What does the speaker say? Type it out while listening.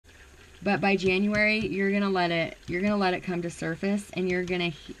But by January, you're gonna let it come to surface, and you're gonna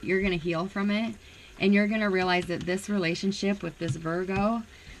heal from it, and you're gonna realize that this relationship with this Virgo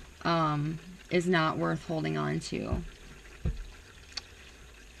is not worth holding on to.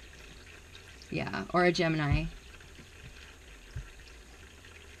 Yeah, or a Gemini.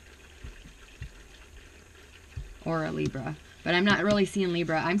 Or a Libra. But I'm not really seeing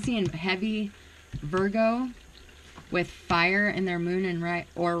Libra. I'm seeing heavy Virgo with fire in their moon and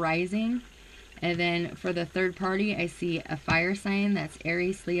or rising. And then for the third party, I see a fire sign. That's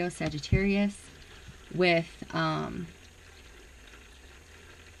Aries, Leo, Sagittarius. With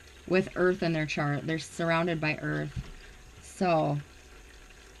Earth in their chart. They're surrounded by Earth. So,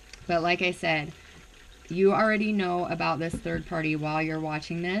 but like I said, you already know about this third party while you're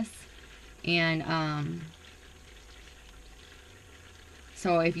watching this. And,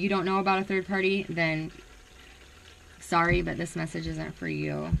 so if you don't know about a third party, then sorry, but this message isn't for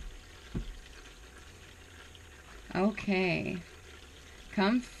you. Okay.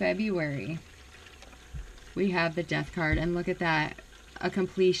 Come February, we have the Death card. And look at that. A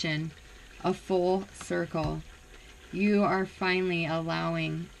completion. A full circle. You are finally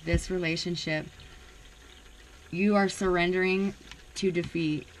allowing this relationship. You are surrendering to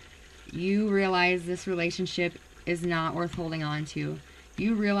defeat. You realize this relationship is not worth holding on to.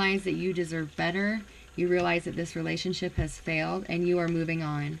 You realize that you deserve better. You realize that this relationship has failed, and you are moving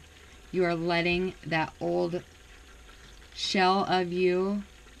on. You are letting that old shell of you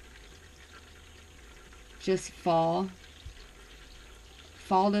just fall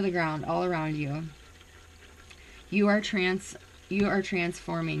to the ground all around you. You are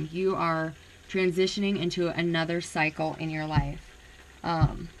transforming. You are transitioning into another cycle in your life.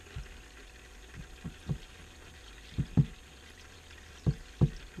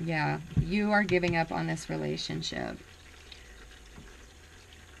 Yeah, you are giving up on this relationship.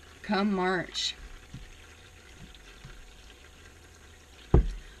 Come March,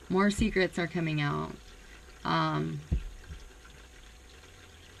 more secrets are coming out.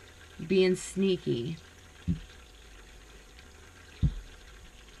 Being sneaky.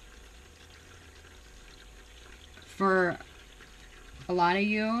 For a lot of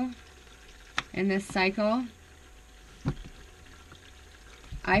you in this cycle,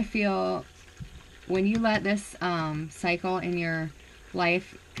 I feel when you let this cycle in your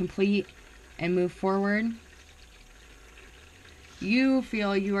life complete and move forward, you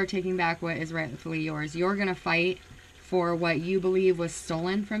feel you are taking back what is rightfully yours. You're going to fight for what you believe was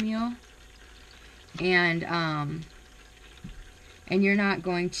stolen from you. And you're not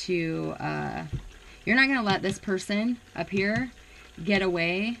going to let this person up here get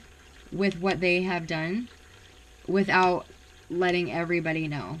away with what they have done without letting everybody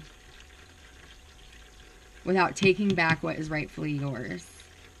know, without taking back what is rightfully yours.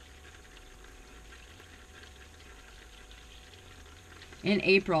 In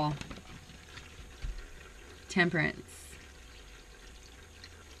April, Temperance.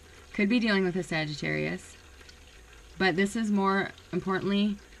 Could be dealing with a Sagittarius, but this is more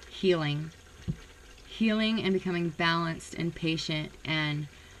importantly healing. Healing and becoming balanced and patient, and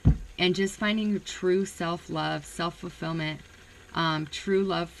just finding true self-love, self-fulfillment, true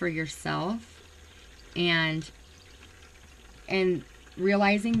love for yourself, and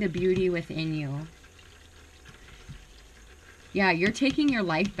realizing the beauty within you. Yeah, you're taking your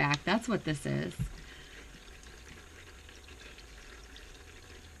life back. That's what this is.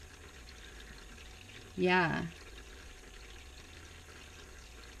 Yeah.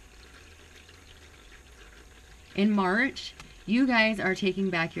 In March, you guys are taking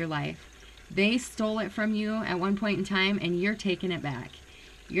back your life. They stole it from you at one point in time, and you're taking it back.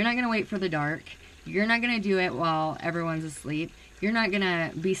 You're not going to wait for the dark. You're not going to do it while everyone's asleep. You're not going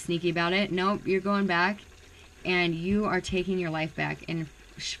to be sneaky about it. Nope, you're going back, and you are taking your life back in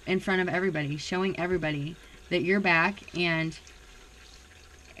front of everybody, showing everybody that you're back, and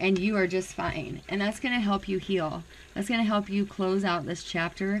you are just fine. And that's going to help you heal. That's going to help you close out this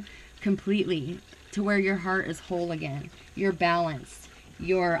chapter completely to where your heart is whole again. You're balanced.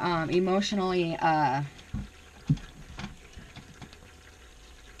 You're emotionally,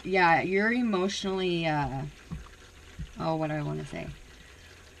 you're emotionally, what do I want to say?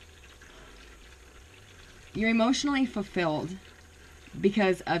 You're emotionally fulfilled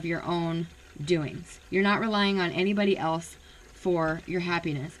because of your own doings. You're not relying on anybody else for your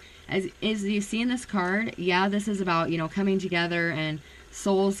happiness. As you see in this card, yeah, this is about, coming together and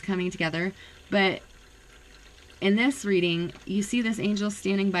souls coming together. But in this reading, you see this angel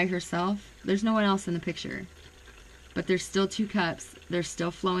standing by herself. There's no one else in the picture. But there's still two cups. They're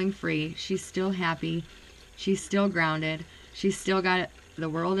still flowing free. She's still happy. She's still grounded. She's still got the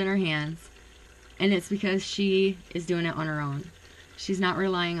world in her hands, and it's because she is doing it on her own. She's not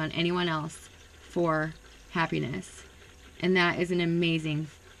relying on anyone else for happiness. And that is an amazing,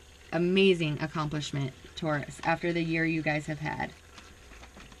 amazing accomplishment, Taurus, after the year you guys have had.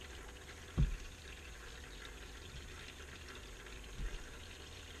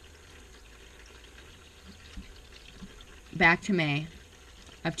 Back to May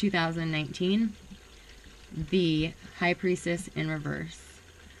of 2019, the High Priestess in reverse.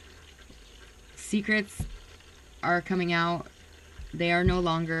 Secrets are coming out. They are no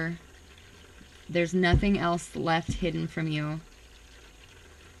longer. There's nothing else left hidden from you.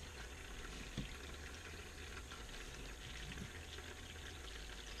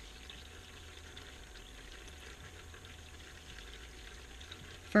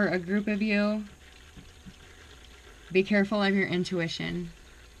 For a group of you, be careful of your intuition.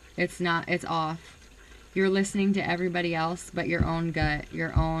 It's off. You're listening to everybody else but your own gut,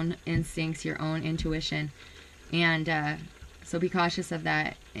 your own instincts, your own intuition. And so be cautious of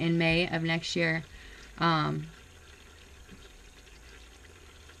that. In May of next year,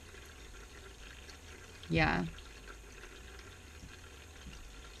 yeah.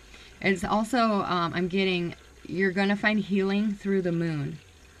 It's also, I'm getting, you're going to find healing through the moon.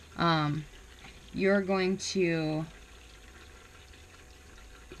 You're going to,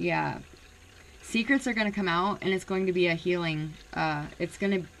 yeah, secrets are going to come out, and it's going to be a healing. It's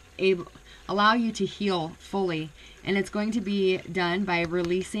going to allow you to heal fully, and it's going to be done by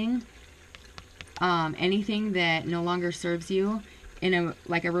releasing anything that no longer serves you in a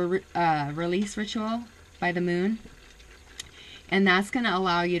release ritual by the moon. And that's going to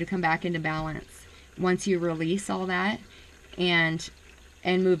allow you to come back into balance once you release all that and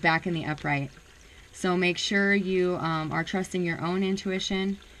move back in the upright. So make sure you are trusting your own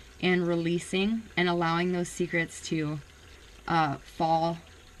intuition and releasing and allowing those secrets to fall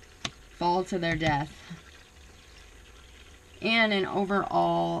to their death. And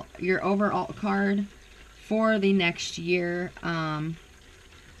your overall card for the next year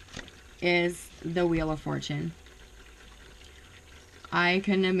is the Wheel of Fortune. I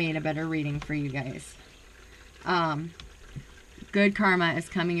couldn't have made a better reading for you guys. Good karma is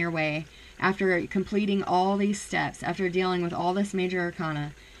coming your way after completing all these steps, after dealing with all this major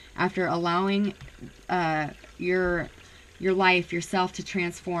arcana, after allowing your life, yourself to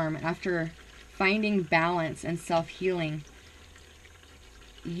transform, after finding balance and self-healing.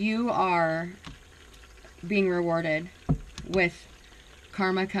 You are being rewarded with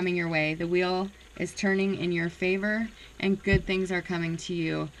karma coming your way. The wheel is turning in your favor, and good things are coming to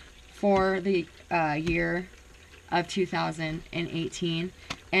you for the year of 2018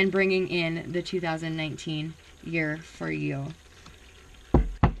 and bringing in the 2019 year for you.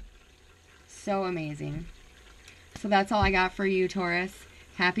 So amazing. So that's all I got for you, Taurus.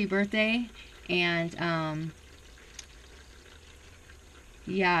 Happy birthday. And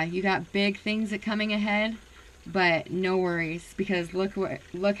yeah, you got big things coming ahead, but no worries, because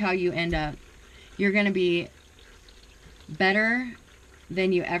look how you end up. You're going to be better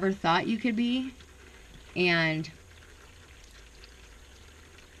than you ever thought you could be, and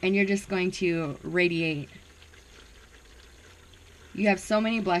you're just going to radiate. You have so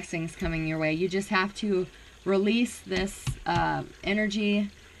many blessings coming your way. You just have to release this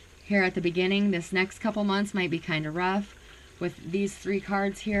energy here at the beginning. This next couple months might be kind of rough with these 3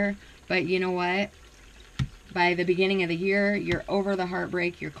 cards here, but you know what? By the beginning of the year, you're over the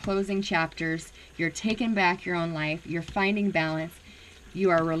heartbreak, you're closing chapters, you're taking back your own life, you're finding balance,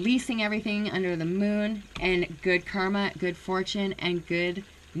 you are releasing everything under the moon, and good karma, good fortune, and good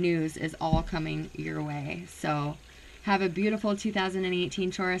news is all coming your way. So have a beautiful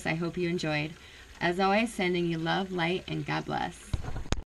 2018, Taurus. I hope you enjoyed. As always, sending you love, light, and God bless.